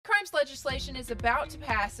crimes legislation is about to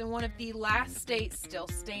pass in one of the last states still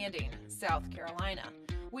standing, South Carolina.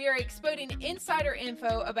 We are exposing insider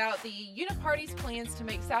info about the Uniparty's plans to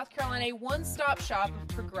make South Carolina a one-stop shop of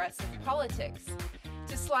progressive politics.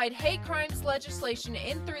 To slide hate crimes legislation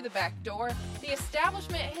in through the back door, the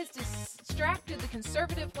establishment has distracted the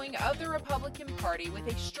conservative wing of the Republican Party with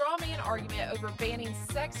a straw man argument over banning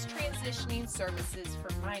sex transitioning services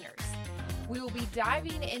for minors. We will be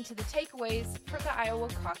diving into the takeaways from the Iowa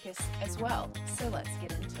caucus as well, so let's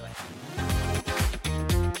get into it.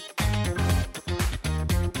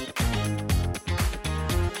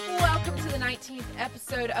 Welcome to the 19th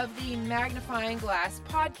episode of the Magnifying Glass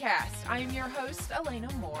podcast. I am your host,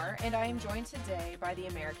 Elena Moore, and I am joined today by the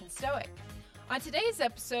American Stoic. On today's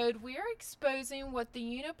episode, we are exposing what the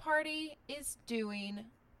Uniparty is doing,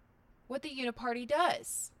 what the Uniparty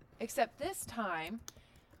does, except this time,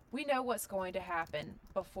 we know what's going to happen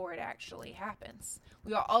before it actually happens.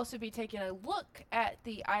 We will also be taking a look at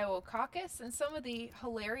the Iowa caucus and some of the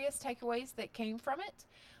hilarious takeaways that came from it.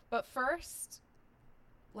 But first,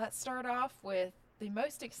 let's start off with the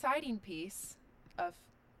most exciting piece of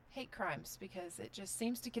hate crimes, because it just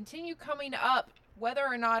seems to continue coming up whether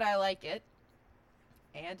or not I like it.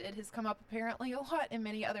 And it has come up apparently a lot in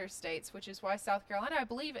many other states, which is why South Carolina, I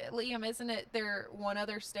believe, Liam, isn't it there one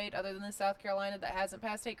other state other than the South Carolina that hasn't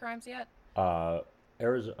passed hate crimes yet?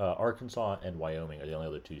 Arkansas and Wyoming are the only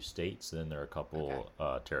other two states. And then there are a couple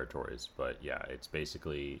territories. But yeah, it's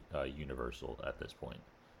basically universal at this point.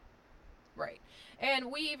 Right.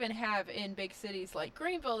 And we even have in big cities like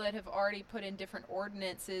Greenville that have already put in different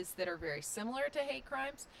ordinances that are very similar to hate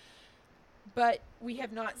crimes. But we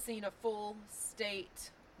have not seen a full state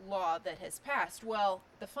law that has passed. Well,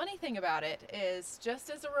 the funny thing about it is, just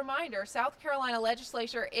as a reminder, South Carolina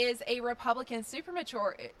legislature is a Republican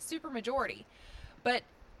supermajority. But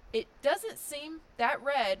it doesn't seem that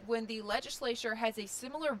red when the legislature has a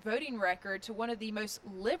similar voting record to one of the most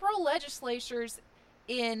liberal legislatures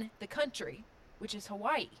in the country, which is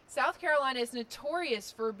Hawaii. South Carolina is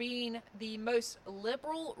notorious for being the most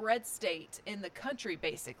liberal red state in the country,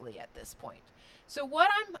 basically, at this point. So what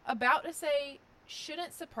I'm about to say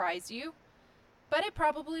shouldn't surprise you, but it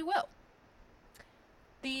probably will.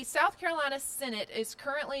 The South Carolina Senate is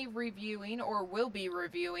currently reviewing, or will be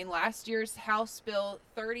reviewing, last year's House Bill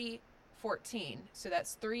 3014. So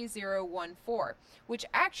that's 3014, which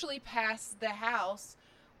actually passed the House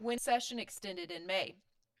when session extended in May.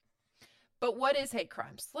 But what is hate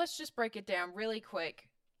crimes? Let's just break it down really quick,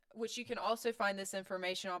 which you can also find this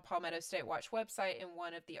information on Palmetto State Watch website in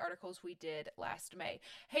one of the articles we did last May.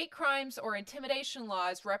 Hate crimes or intimidation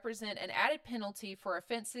laws represent an added penalty for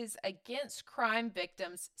offenses against crime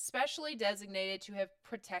victims, specially designated to have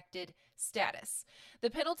protected status. The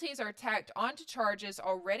penalties are tacked onto charges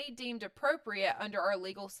already deemed appropriate under our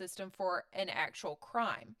legal system for an actual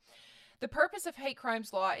crime. The purpose of hate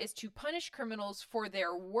crimes law is to punish criminals for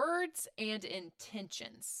their words and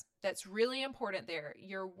intentions. That's really important there,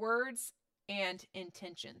 your words and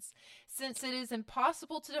intentions. Since it is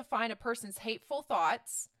impossible to define a person's hateful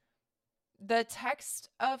thoughts, the text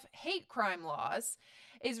of hate crime laws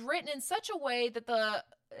is written in such a way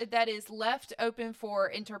that is left open for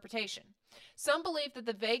interpretation. Some believe that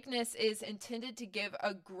the vagueness is intended to give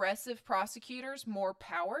aggressive prosecutors more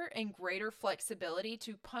power and greater flexibility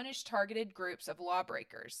to punish targeted groups of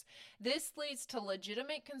lawbreakers. This leads to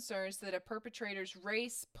legitimate concerns that a perpetrator's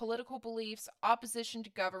race, political beliefs, opposition to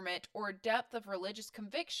government, or depth of religious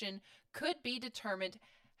conviction could be determined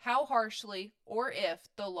how harshly or if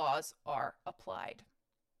the laws are applied.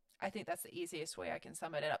 I think that's the easiest way I can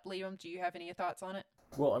sum it up. Liam, do you have any thoughts on it?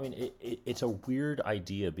 Well, I mean, it's a weird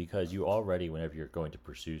idea because you already, whenever you're going to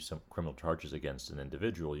pursue some criminal charges against an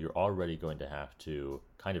individual, you're already going to have to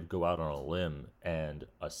kind of go out on a limb and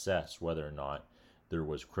assess whether or not there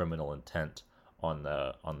was criminal intent on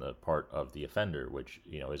the part of the offender, which,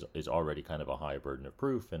 you know, is already kind of a high burden of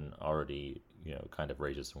proof and already, you know, kind of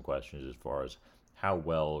raises some questions as far as how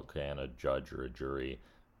well can a judge or a jury,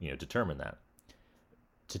 you know, determine that.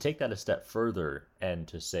 To take that a step further and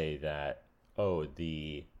to say that, oh,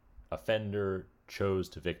 the offender chose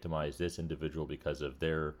to victimize this individual because of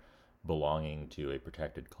their belonging to a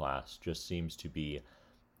protected class just seems to be,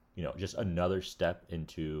 you know, just another step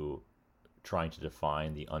into trying to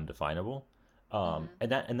define the undefinable.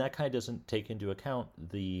 And that kind of doesn't take into account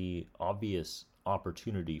the obvious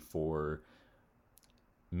opportunity for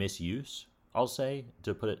misuse, I'll say,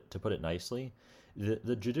 to put it nicely.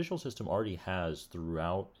 The judicial system already has,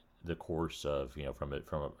 throughout the course of, you know, from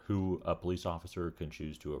who a police officer can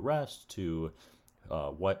choose to arrest to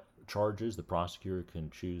what charges the prosecutor can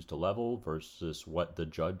choose to level versus what the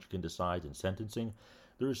judge can decide in sentencing.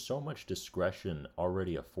 there's so much discretion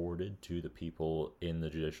already afforded to the people in the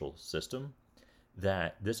judicial system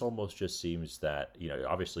that this almost just seems that,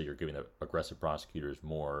 obviously you're giving the aggressive prosecutors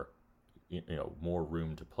more, more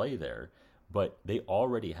room to play there, but they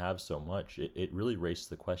already have so much. It really raises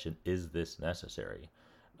the question: is this necessary?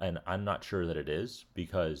 And I'm not sure that it is,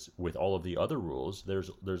 because with all of the other rules, there's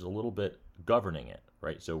a little bit governing it,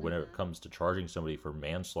 right? So when it comes to charging somebody for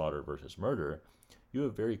manslaughter versus murder, you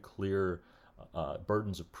have very clear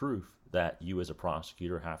burdens of proof that you as a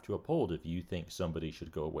prosecutor have to uphold. If you think somebody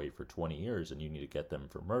should go away for 20 years and you need to get them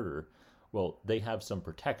for murder, well, they have some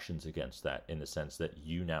protections against that, in the sense that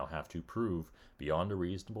you now have to prove beyond a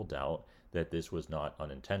reasonable doubt that this was not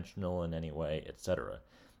unintentional in any way, etc.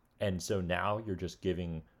 And so now you're just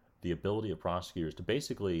giving the ability of prosecutors to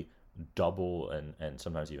basically double and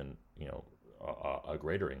sometimes even, a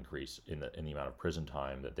greater increase in the amount of prison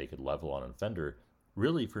time that they could level on an offender,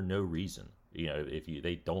 really for no reason. If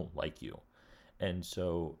they don't like you. And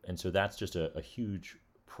so that's just a huge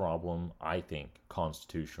problem, I think,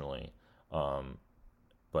 constitutionally.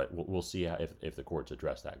 But we'll see if the courts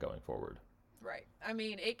address that going forward. Right. I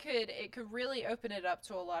mean, it could really open it up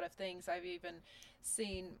to a lot of things. I've even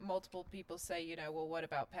seen multiple people say, well, what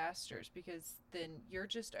about pastors? Because then you're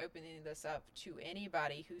just opening this up to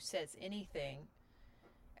anybody who says anything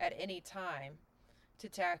at any time to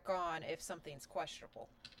tack on if something's questionable.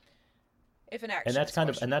 If an action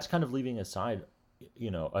and that's kind of leaving aside,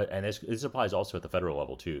 and this applies also at the federal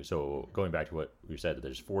level too. So going back to what we said,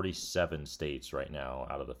 there's 47 states right now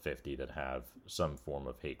out of the 50 that have some form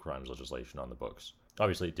of hate crimes legislation on the books.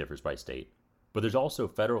 Obviously, it differs by state, but there's also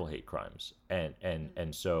federal hate crimes,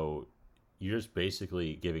 and so you're just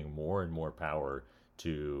basically giving more and more power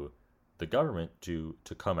to the government to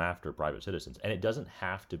come after private citizens. And it doesn't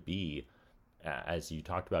have to be, as you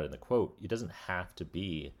talked about in the quote, it doesn't have to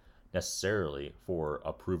be necessarily for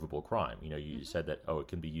a provable crime. You said that, it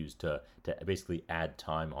can be used to basically add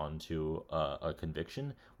time onto a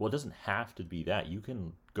conviction. Well, it doesn't have to be that. You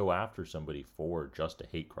can go after somebody for just a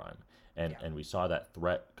hate crime. And we saw that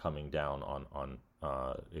threat coming down on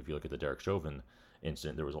if you look at the Derek Chauvin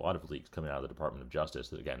incident, there was a lot of leaks coming out of the Department of Justice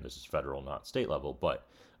that, again, this is federal, not state level, but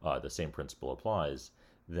the same principle applies,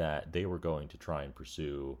 that they were going to try and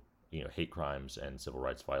pursue hate crimes and civil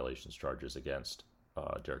rights violations charges against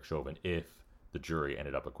Derek Chauvin if the jury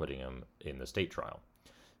ended up acquitting him in the state trial.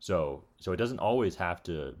 So it doesn't always have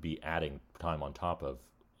to be adding time on top of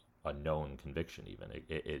a known conviction. Even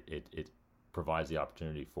it provides the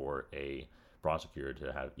opportunity for a prosecutor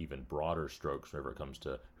to have even broader strokes whenever it comes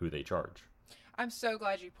to who they charge. I'm so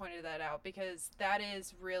glad you pointed that out, because that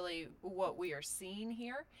is really what we are seeing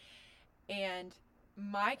here. And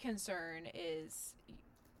my concern is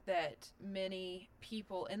that many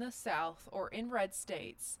people in the South or in red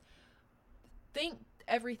states think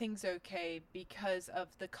everything's okay because of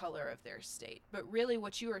the color of their state. But really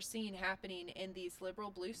what you are seeing happening in these liberal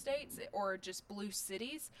blue states, or just blue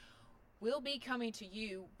cities, will be coming to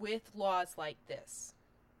you with laws like this.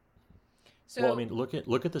 So, well, I mean, look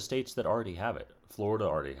at the states that already have it. Florida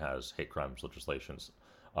already has hate crimes legislations.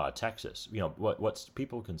 Texas, what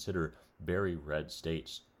people consider very red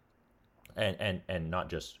states, and not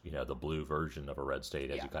just the blue version of a red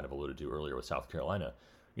state, as you kind of alluded to earlier with South Carolina.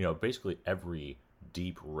 Basically every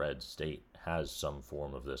deep red state has some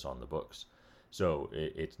form of this on the books. So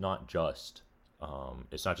it's not just going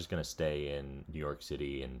to stay in New York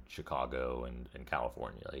City and Chicago and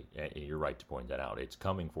California. And you're right to point that out. It's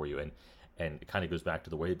coming for you, and it kind of goes back to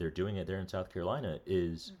the way they're doing it there in South Carolina.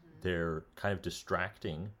 Is they're kind of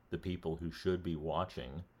distracting the people who should be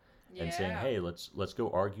watching. And saying, "Hey, let's go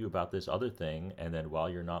argue about this other thing, and then while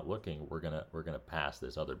you're not looking, we're gonna pass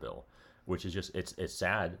this other bill," which is just it's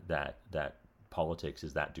sad that politics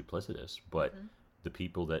is that duplicitous. But the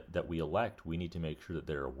people that we elect, we need to make sure that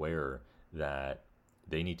they're aware that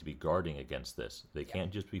they need to be guarding against this. They can't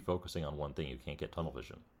just be focusing on one thing. You can't get tunnel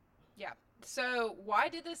vision. Yeah. So why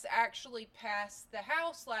did this actually pass the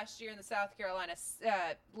House last year in the South Carolina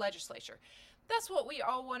legislature? That's what we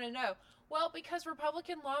all want to know. Well, because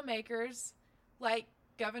Republican lawmakers like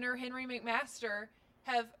Governor Henry McMaster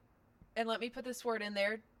have, and let me put this word in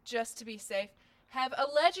there just to be safe, have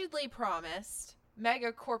allegedly promised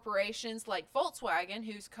mega corporations like Volkswagen,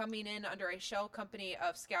 who's coming in under a shell company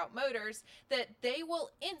of Scout Motors, that they will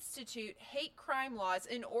institute hate crime laws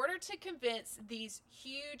in order to convince these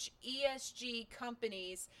huge ESG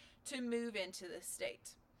companies to move into the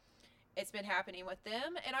state. It's been happening with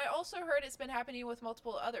them, and I also heard it's been happening with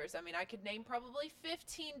multiple others. I mean, I could name probably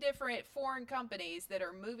 15 different foreign companies that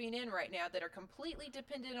are moving in right now that are completely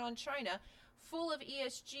dependent on China, full of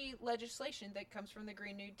ESG legislation that comes from the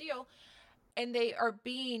Green New Deal. And they are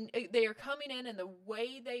coming in, and the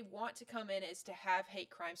way they want to come in is to have hate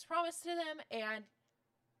crimes promised to them. And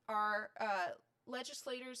our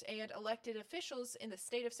legislators and elected officials in the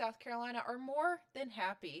state of South Carolina are more than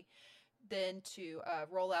happy than to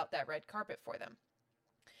roll out that red carpet for them.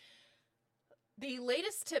 The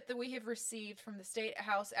latest tip that we have received from the State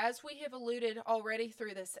House, as we have alluded already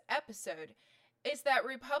through this episode, is that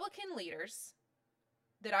Republican leaders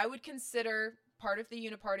that I would consider part of the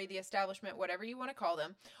Uniparty, the establishment, whatever you want to call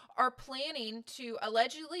them, are planning to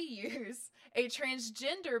allegedly use a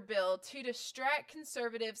transgender bill to distract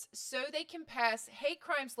conservatives so they can pass hate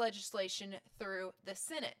crimes legislation through the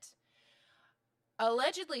Senate.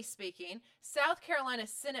 Allegedly speaking, South Carolina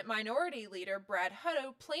Senate Minority Leader Brad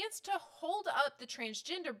Hutto plans to hold up the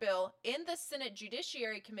transgender bill in the Senate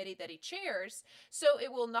Judiciary Committee that he chairs, so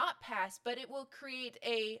it will not pass, but it will create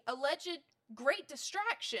a alleged great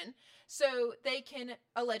distraction so they can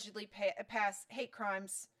allegedly pass hate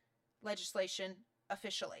crimes legislation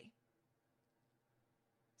officially.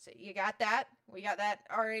 So you got that? We got that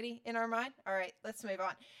already in our mind? All right, let's move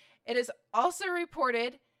on. It is also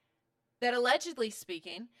reported that, allegedly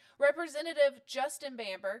speaking, Representative Justin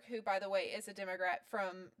Bamberg, who, by the way, is a Democrat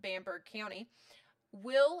from Bamberg County,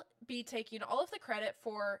 will be taking all of the credit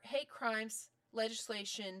for hate crimes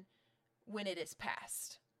legislation when it is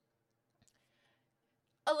passed.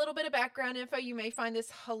 A little bit of background info. You may find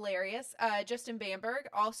this hilarious. Justin Bamberg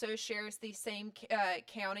also shares the same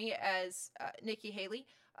county as Nikki Haley,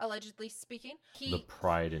 allegedly speaking. The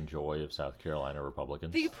pride and joy of South Carolina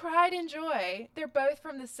Republicans. The pride and joy. They're both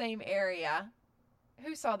from the same area.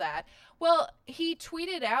 Who saw that? Well, he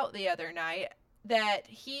tweeted out the other night that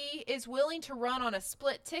he is willing to run on a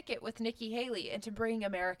split ticket with Nikki Haley and to bring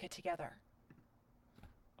America together.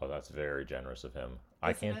 Oh, that's very generous of him.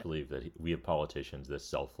 I can't believe that we have politicians this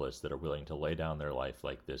selfless that are willing to lay down their life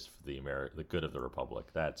like this for the good of the Republic.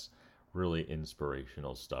 That's really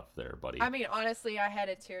inspirational stuff there, buddy. I mean, honestly, I had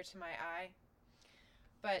a tear to my eye.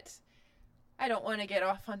 But I don't want to get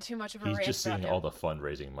off on too much of a rant. He's just seeing all the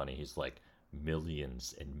fundraising money. He's like,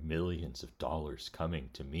 millions and millions of dollars coming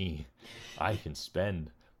to me. I can spend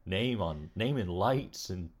name in lights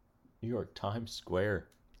in New York Times Square.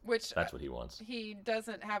 Which that's what he wants. He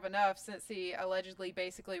doesn't have enough since he allegedly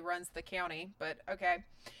basically runs the county, but okay.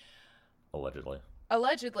 Allegedly.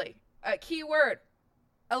 Key word.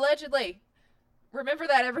 Allegedly. Remember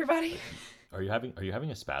that, everybody. Are you having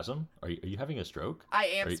a spasm? Are you having a stroke? I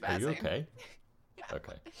am spazzing. Are you okay?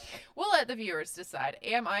 Okay. We'll let the viewers decide.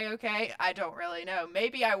 Am I okay? I don't really know.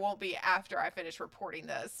 Maybe I won't be after I finish reporting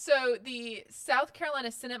this. So the South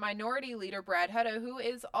Carolina Senate Minority Leader Brad Hutto, who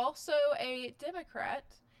is also a Democrat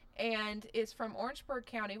and is from Orangeburg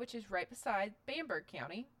County, which is right beside Bamberg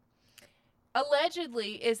County,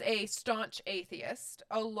 allegedly is a staunch atheist,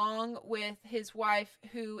 along with his wife,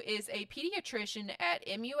 who is a pediatrician at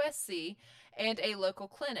MUSC and a local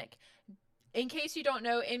clinic. In case you don't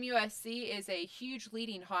know, MUSC is a huge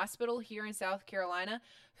leading hospital here in South Carolina,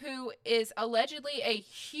 who is allegedly a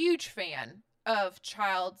huge fan of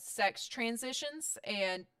child sex transitions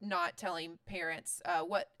and not telling parents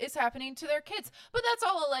what is happening to their kids. But that's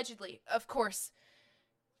all allegedly, of course.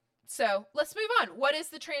 So let's move on. What is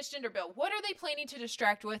the transgender bill? What are they planning to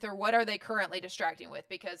distract with, or what are they currently distracting with?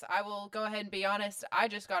 Because I will go ahead and be honest, I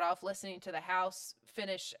just got off listening to the House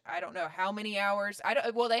finish, I don't know how many hours.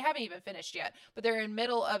 Well, they haven't even finished yet, but they're in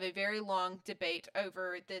middle of a very long debate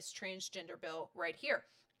over this transgender bill right here.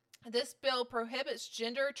 This bill prohibits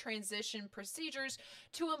gender transition procedures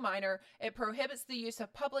to a minor. It prohibits the use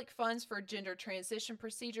of public funds for gender transition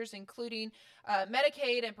procedures, including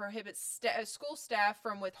Medicaid, and prohibits school staff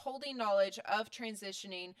from withholding knowledge of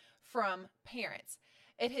transitioning from parents.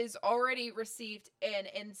 It has already received an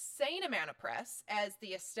insane amount of press, as the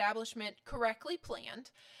establishment correctly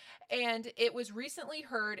planned, and it was recently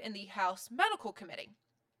heard in the House Medical Committee.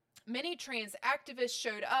 Many trans activists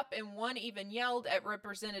showed up, and one even yelled at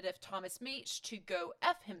Representative Thomas Meach to go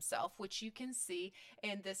F himself, which you can see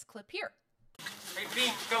in this clip here. Hey,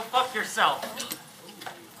 Meach, go fuck yourself.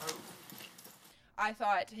 I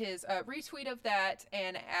thought his retweet of that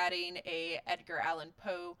and adding a Edgar Allan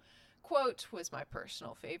Poe quote was my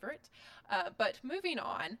personal favorite. But moving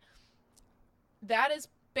on, that is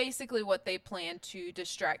basically what they plan to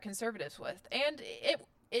distract conservatives with. And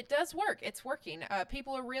it does work. It's working.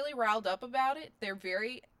 People are really riled up about it. They're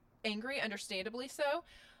very angry, understandably so.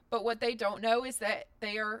 But what they don't know is that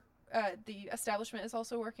they are, the establishment is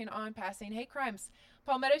also working on passing hate crimes.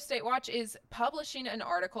 Palmetto State Watch is publishing an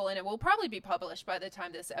article, and it will probably be published by the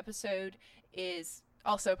time this episode is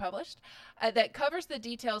also published, that covers the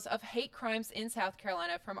details of hate crimes in South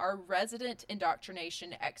Carolina from our resident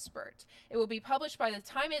indoctrination expert. It will be published by the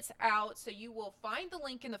time it's out, so you will find the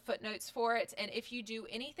link in the footnotes for it. And if you do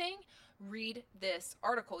anything, read this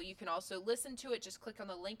article. You can also listen to it. Just click on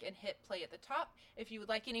the link and hit play at the top. If you would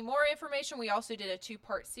like any more information, we also did a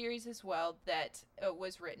 2-part series as well that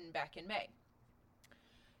was written back in May.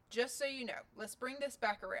 Just so you know, let's bring this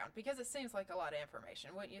back around because it seems like a lot of information.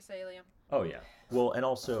 Wouldn't you say, Liam? Oh yeah. Well, and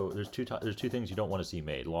also there's two things you don't want to see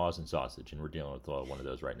made: laws and sausage, and we're dealing with one of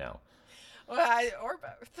those right now. Well, or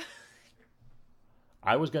both.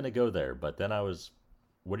 I was going to go there, but then I was,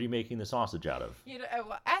 what are you making the sausage out of? You know,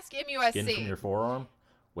 well, ask MUSC. Skin from your forearm?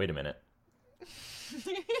 Wait a minute.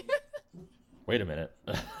 Wait a minute.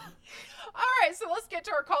 All right, so let's get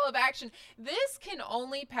to our call of action. This can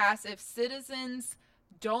only pass if citizens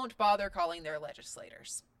don't bother calling their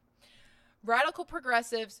legislators. Radical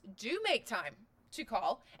progressives do make time to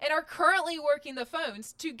call and are currently working the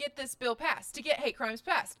phones to get this bill passed, to get hate crimes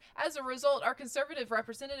passed. As a result, our conservative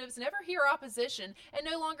representatives never hear opposition and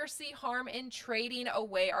no longer see harm in trading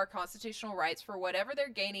away our constitutional rights for whatever they're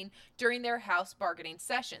gaining during their House bargaining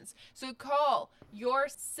sessions. So call your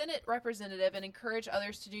Senate representative and encourage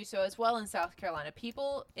others to do so as well in South Carolina.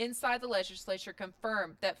 People inside the legislature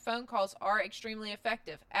confirm that phone calls are extremely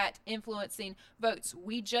effective at influencing votes.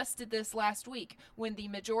 We just did this last week when the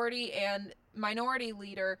majority and minority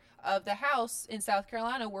leader of the House in South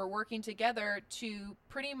Carolina were working together to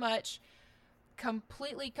pretty much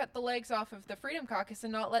completely cut the legs off of the Freedom Caucus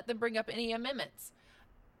and not let them bring up any amendments.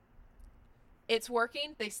 It's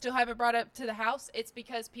working. They still haven't brought it up to the House. It's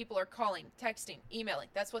because people are calling, texting, emailing.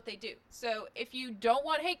 That's what they do. So if you don't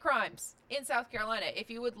want hate crimes in South Carolina, if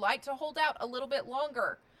you would like to hold out a little bit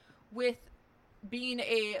longer with being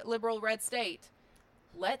a liberal red state,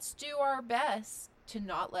 let's do our best to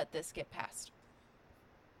not let this get passed.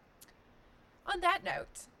 On that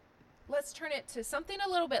note, let's turn it to something a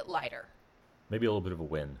little bit lighter. Maybe a little bit of a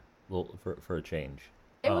win, for a change.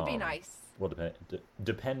 It would be nice. Well,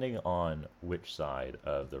 depending on which side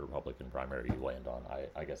of the Republican primary you land on,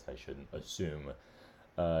 I guess I shouldn't assume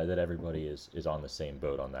that everybody is on the same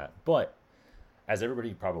boat on that. But as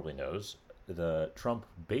everybody probably knows, the Trump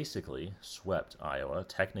basically swept Iowa.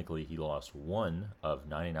 Technically, he lost 1 of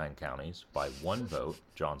 99 counties by 1 vote,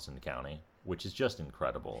 Johnson County, which is just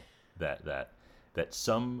incredible that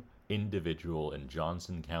some individual in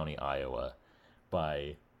Johnson County, Iowa,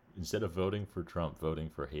 by instead of voting for Trump, voting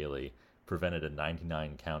for Haley, prevented a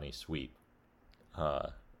 99 county sweep.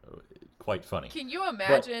 Quite funny. Can you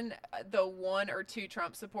imagine the 1 or 2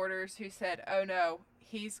 Trump supporters who said, "Oh no,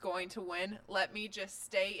 he's going to win. Let me just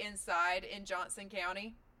stay inside in Johnson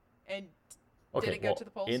County," and did it go to the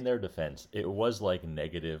polls? In their defense, it was like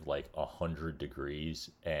negative 100 degrees,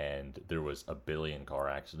 and there was a billion car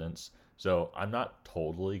accidents. So I'm not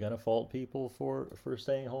totally gonna fault people for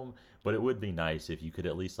staying home, but it would be nice if you could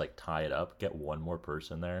at least tie it up, get one more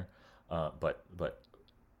person there. But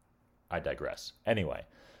I digress. Anyway,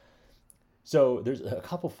 so there's a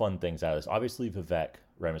couple fun things out of this. Obviously, Vivek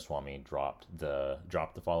Ramaswamy dropped the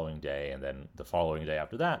following day, and then the following day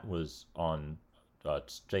after that was on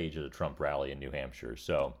stage at a Trump rally in New Hampshire.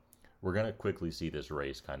 So we're gonna quickly see this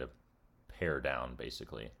race kind of pare down,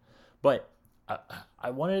 basically. But I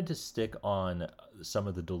wanted to stick on some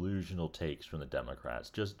of the delusional takes from the Democrats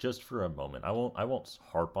just for a moment. I won't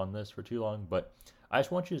harp on this for too long, but I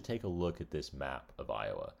just want you to take a look at this map of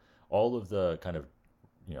Iowa. All of the kind of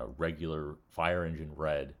regular fire engine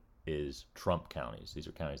red is Trump counties. These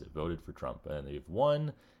are counties that voted for Trump, and they have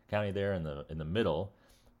one county there in the middle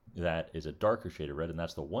that is a darker shade of red, and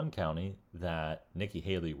that's the one county that Nikki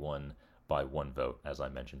Haley won by 1 vote, as I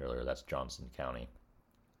mentioned earlier. That's Johnson County,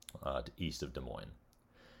 east of Des Moines.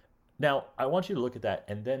 Now, I want you to look at that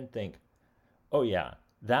and then think, oh yeah,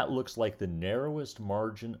 that looks like the narrowest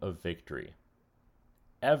margin of victory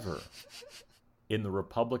ever in the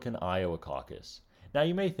Republican Iowa caucus. Now,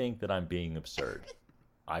 you may think that I'm being absurd.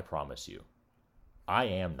 I promise you, I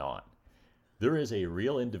am not. There is a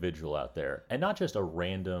real individual out there, and not just a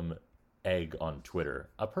random egg on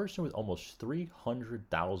Twitter, a person with almost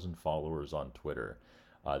 300,000 followers on Twitter,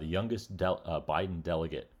 the youngest Biden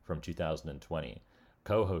delegate from 2020,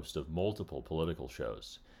 co-host of multiple political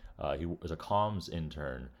shows. He was a comms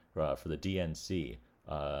intern for the DNC,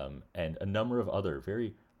 and a number of other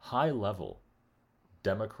very high-level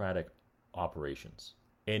Democratic operations.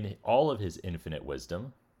 In all of his infinite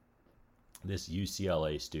wisdom, this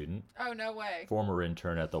UCLA student, oh no way, former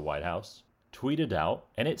intern at the White House, tweeted out,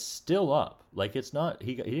 and it's still up. It's not,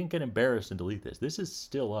 he didn't get embarrassed and delete this. This is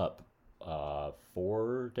still up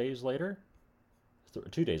 4 days later,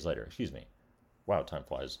 2 days later, excuse me. Wow, time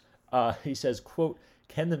flies. He says, quote,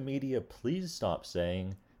 "Can the media please stop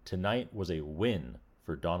saying tonight was a win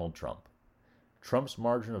for Donald Trump? Trump's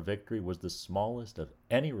margin of victory was the smallest of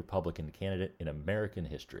any Republican candidate in American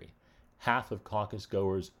history. Half of caucus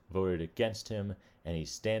goers voted against him, and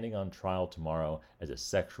he's standing on trial tomorrow as a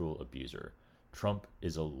sexual abuser. Trump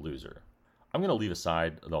is a loser." I'm going to leave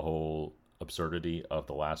aside the whole absurdity of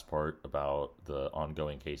the last part about the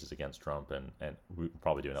ongoing cases against Trump, and we'll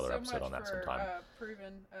probably do another episode on that sometime.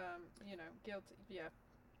 Proven, guilty. Yeah,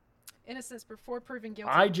 innocence before proven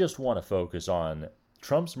guilty. I just want to focus on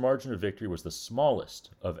Trump's margin of victory was the smallest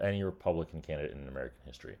of any Republican candidate in American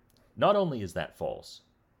history. Not only is that false,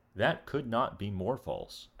 that could not be more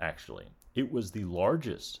false, actually. It was the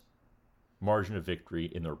largest margin of victory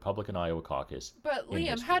in the Republican Iowa caucus. But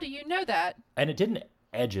Liam, how do you know that? And it didn't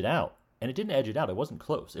edge it out. It wasn't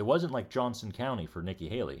close. It wasn't like Johnson County for Nikki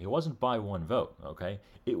Haley. It wasn't by one vote, okay?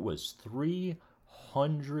 It was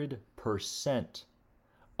 300%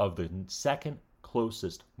 of the second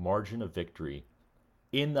closest margin of victory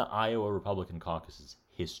in the Iowa Republican caucus's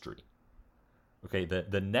history. Okay,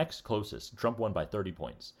 the next closest, Trump won by 30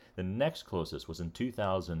 points. The next closest was in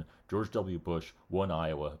 2000. George W. Bush won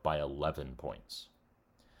Iowa by 11 points.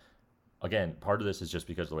 Again, part of this is just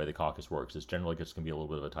because of the way the caucus works. It's generally just going to be a little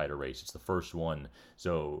bit of a tighter race. It's the first one,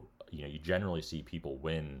 so you generally see people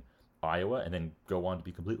win Iowa and then go on to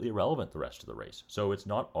be completely irrelevant the rest of the race. So it's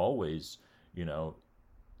not always,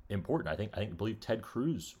 important. I believe Ted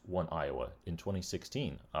Cruz won Iowa in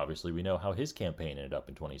 2016. Obviously, we know how his campaign ended up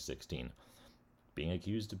in 2016, being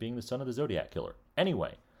accused of being the son of the Zodiac killer.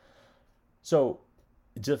 Anyway, so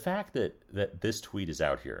the fact that this tweet is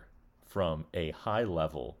out here from a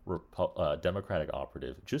high-level Democratic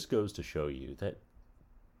operative just goes to show you that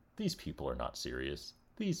these people are not serious.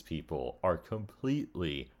 These people are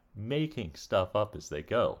completely making stuff up as they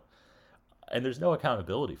go. And there's no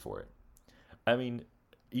accountability for it. I mean,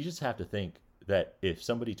 you just have to think that if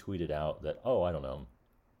somebody tweeted out that,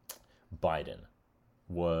 Biden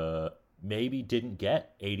maybe didn't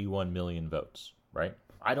get 81 million votes, right?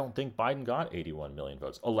 I don't think Biden got 81 million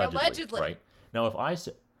votes, allegedly. Right? Now,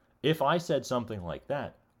 if I said something like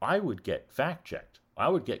that, I would get fact-checked. I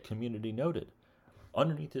would get community noted.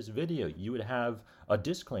 Underneath this video, you would have a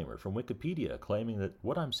disclaimer from Wikipedia claiming that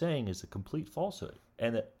what I'm saying is a complete falsehood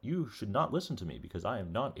and that you should not listen to me because I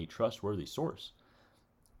am not a trustworthy source.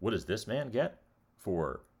 What does this man get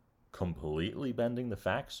for completely bending the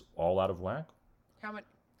facts all out of whack? How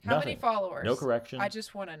many followers? No correction. I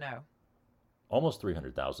just want to know. Almost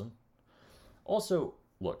 300,000. Also,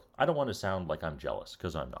 look, I don't want to sound like I'm jealous,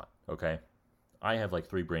 because I'm not, okay? I have like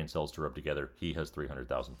 3 brain cells to rub together. He has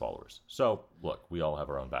 300,000 followers. So, look, we all have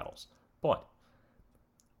our own battles. But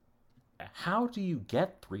how do you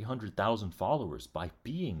get 300,000 followers by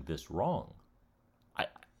being this wrong?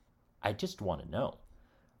 I just want to know.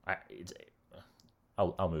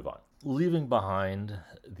 I'll move on. Leaving behind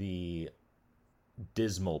the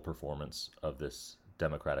dismal performance of this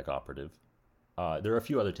Democratic operative, there are a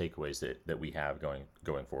few other takeaways that we have going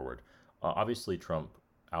forward. Obviously, Trump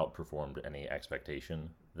outperformed any expectation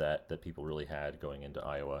that people really had going into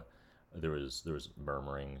Iowa. There was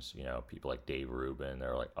murmurings, people like Dave Rubin.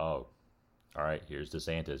 They're like, "Oh, all right, here's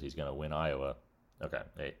DeSantis. He's going to win Iowa." Okay,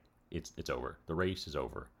 it's over. The race is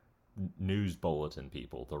over. News bulletin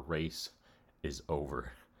people, the race is over.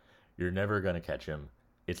 You're never going to catch him.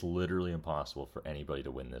 It's literally impossible for anybody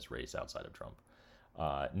to win this race outside of Trump.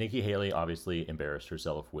 Nikki Haley obviously embarrassed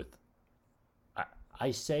herself with,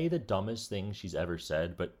 I say the dumbest thing she's ever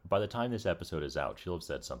said, but by the time this episode is out, she'll have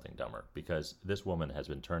said something dumber because this woman has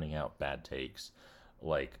been turning out bad takes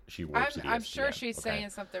like she works at ESPN. I'm sure she's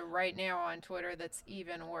saying something right now on Twitter that's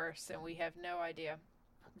even worse, and we have no idea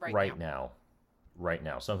right now. Right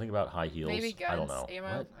now. Something about high heels. Maybe guns, I don't know.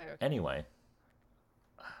 Ammo. Okay. Anyway,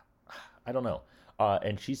 I don't know.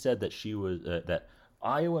 And she said that she was that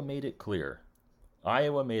Iowa made it clear.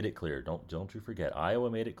 Iowa made it clear. Don't you forget.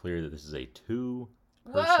 Iowa made it clear that this is a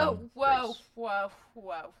 2-person race. Whoa.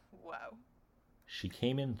 She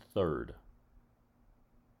came in 3rd.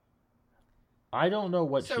 I don't know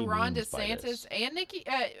what she means by this. So Ron DeSantis and Nikki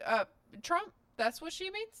Trump. That's what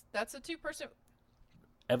she means. That's a 2-person.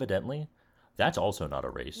 Evidently, that's also not a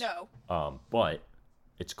race. No. But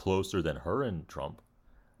it's closer than her and Trump.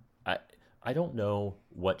 I don't know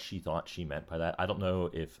what she thought she meant by that. I don't know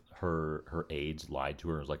if her aides lied to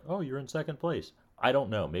her and was like, "Oh, you're in 2nd place." I don't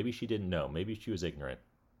know. Maybe she didn't know. Maybe she was ignorant.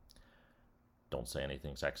 Don't say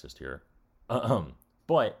anything sexist here.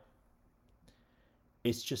 But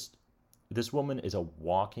it's just, this woman is a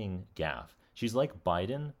walking gaffe. She's like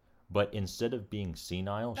Biden, But instead of being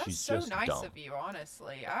senile, That's she's so just nice dumb. of you,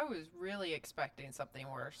 honestly. I was really expecting something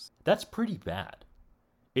worse. That's pretty bad.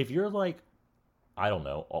 If you're like, I don't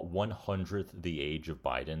know, 100th the age of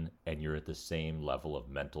Biden and you're at the same level of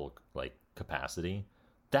mental like capacity,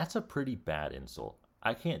 that's a pretty bad insult.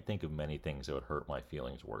 I can't think of many things that would hurt my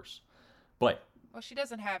feelings worse. But Well, she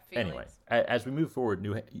doesn't have feelings. anyway, as we move forward,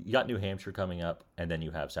 you got New Hampshire coming up, and then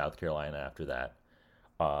you have South Carolina after that.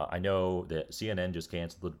 I know that CNN just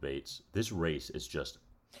canceled the debates. This race is just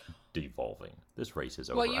devolving. This race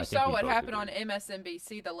is over. Well, you I think saw we what both happened agree. on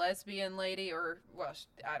MSNBC, the lesbian lady, or, well,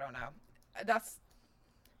 I don't know. That's.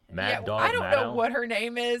 Mad Dog I don't know Maddow? what her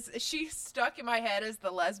name is. She's stuck in my head as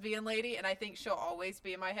the lesbian lady, and I think she'll always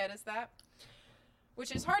be in my head as that.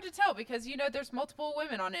 Which is hard to tell because, there's multiple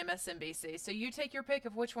women on MSNBC. So you take your pick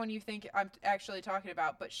of which one you think I'm actually talking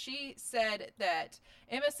about. But she said that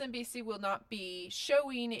MSNBC will not be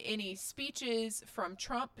showing any speeches from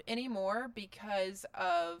Trump anymore because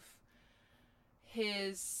of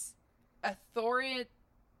his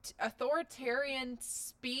authoritarian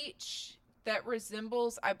speech that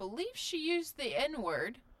resembles, I believe she used the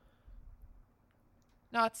N-word,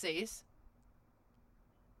 Nazis.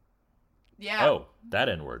 Yeah. Oh, that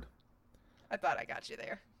N-word. I thought I got you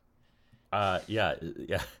there. Yeah.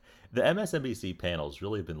 The MSNBC panels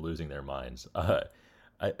really have been losing their minds.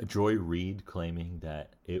 Joy Reid claiming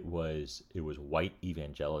that it was white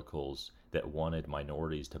evangelicals that wanted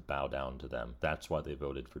minorities to bow down to them. That's why they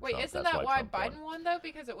voted for Wait, Trump. isn't That's that why Trump Biden won, though?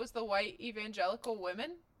 Because it was the white evangelical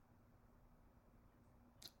women?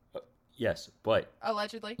 Yes, but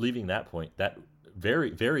Allegedly. leaving that point, that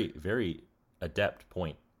very, very, very adept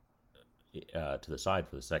point to the side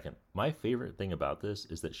for the second. My favorite thing about this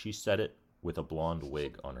is that she said it with a blonde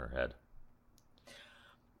wig on her head.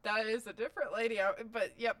 That is a different lady,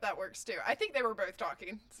 but yep, that works too. I think they were both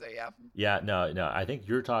talking, so yeah. Yeah, no. I think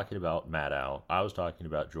you're talking about Maddow. I was talking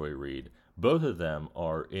about Joy Reid. Both of them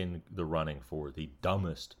are in the running for the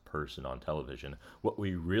dumbest person on television. What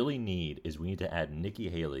we really need is we need to add Nikki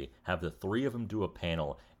Haley, have the three of them do a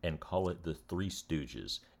panel, and call it the Three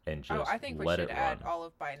Stooges, and just I think we let should it add run. all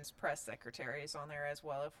of Biden's press secretaries on there as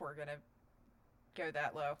well if we're going to go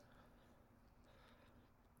that low.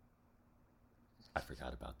 I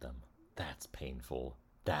forgot about them. That's painful.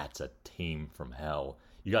 That's a team from hell.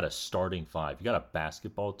 You got a starting five. You got a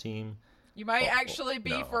basketball team. You might Oh, actually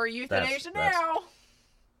be no. for euthanasia That's- now.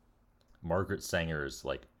 Margaret Sanger's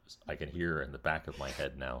like I can hear her in the back of my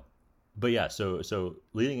head now. But yeah, so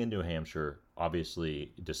leading in New Hampshire,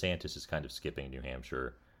 obviously DeSantis is kind of skipping New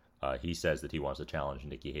Hampshire. He says that he wants to challenge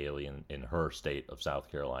Nikki Haley in her state of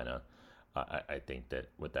South Carolina. I think that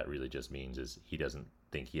what that really just means is he doesn't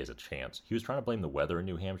think he has a chance. He was trying to blame the weather in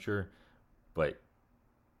New Hampshire, but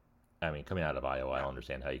I mean, coming out of Iowa, I don't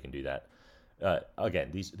understand how you can do that. Again,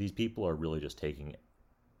 these people are really just taking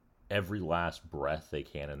every last breath they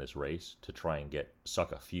can in this race to try and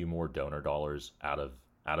suck a few more donor dollars out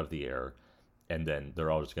of the air, and then they're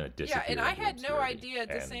all just going to disappear. Yeah, and I into had no obscurity. idea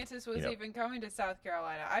And, DeSantis was even coming to South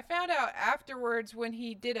Carolina. I found out afterwards when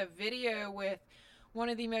he did a video with one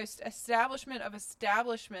of the most establishment of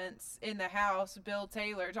establishments in the House, Bill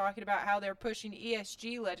Taylor, talking about how they're pushing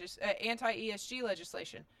anti-ESG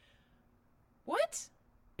legislation. What?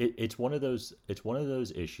 It's one of those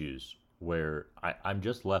issues where I'm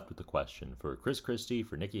just left with the question for Chris Christie,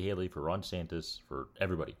 for Nikki Haley, for Ron DeSantis, for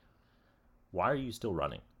everybody. Why are you still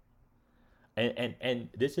running? And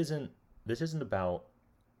this isn't about,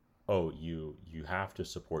 oh, you have to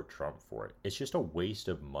support Trump for it. It's just a waste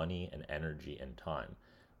of money and energy and time.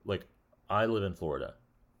 Like, I live in Florida.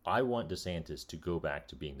 I want DeSantis to go back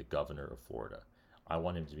to being the governor of Florida. I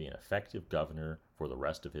want him to be an effective governor for the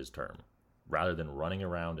rest of his term, rather than running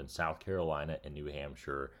around in South Carolina and New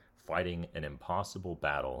Hampshire fighting an impossible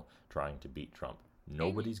battle trying to beat Trump.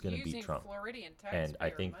 Nobody's going to beat Trump. Floridian And I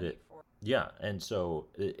think money that, for yeah, and so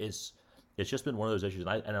it's just been one of those issues.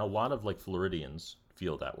 And a lot of like Floridians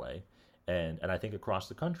feel that way. And I think across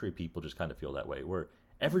the country, people just kind of feel that way, where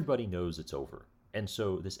everybody knows it's over. And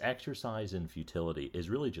so this exercise in futility is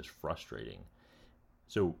really just frustrating.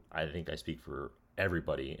 So I think I speak for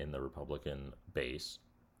everybody in the Republican base.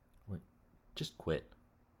 Just quit.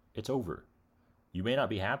 It's over. You may not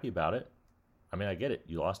be happy about it. I mean, I get it.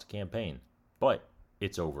 You lost a campaign. But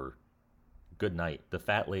it's over. Good night. The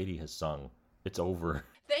fat lady has sung. It's over.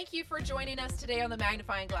 Thank you for joining us today on the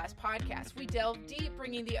Magnifying Glass podcast. We delve deep,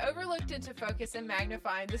 bringing the overlooked into focus and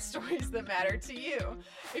magnifying the stories that matter to you.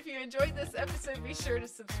 If you enjoyed this episode, be sure to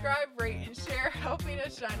subscribe, rate, and share, helping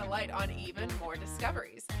us shine a light on even more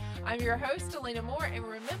discoveries. I'm your host, Elena Moore, and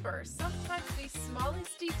remember, sometimes the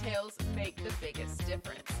smallest details make the biggest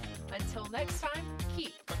difference. Until next time,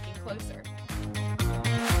 keep looking closer.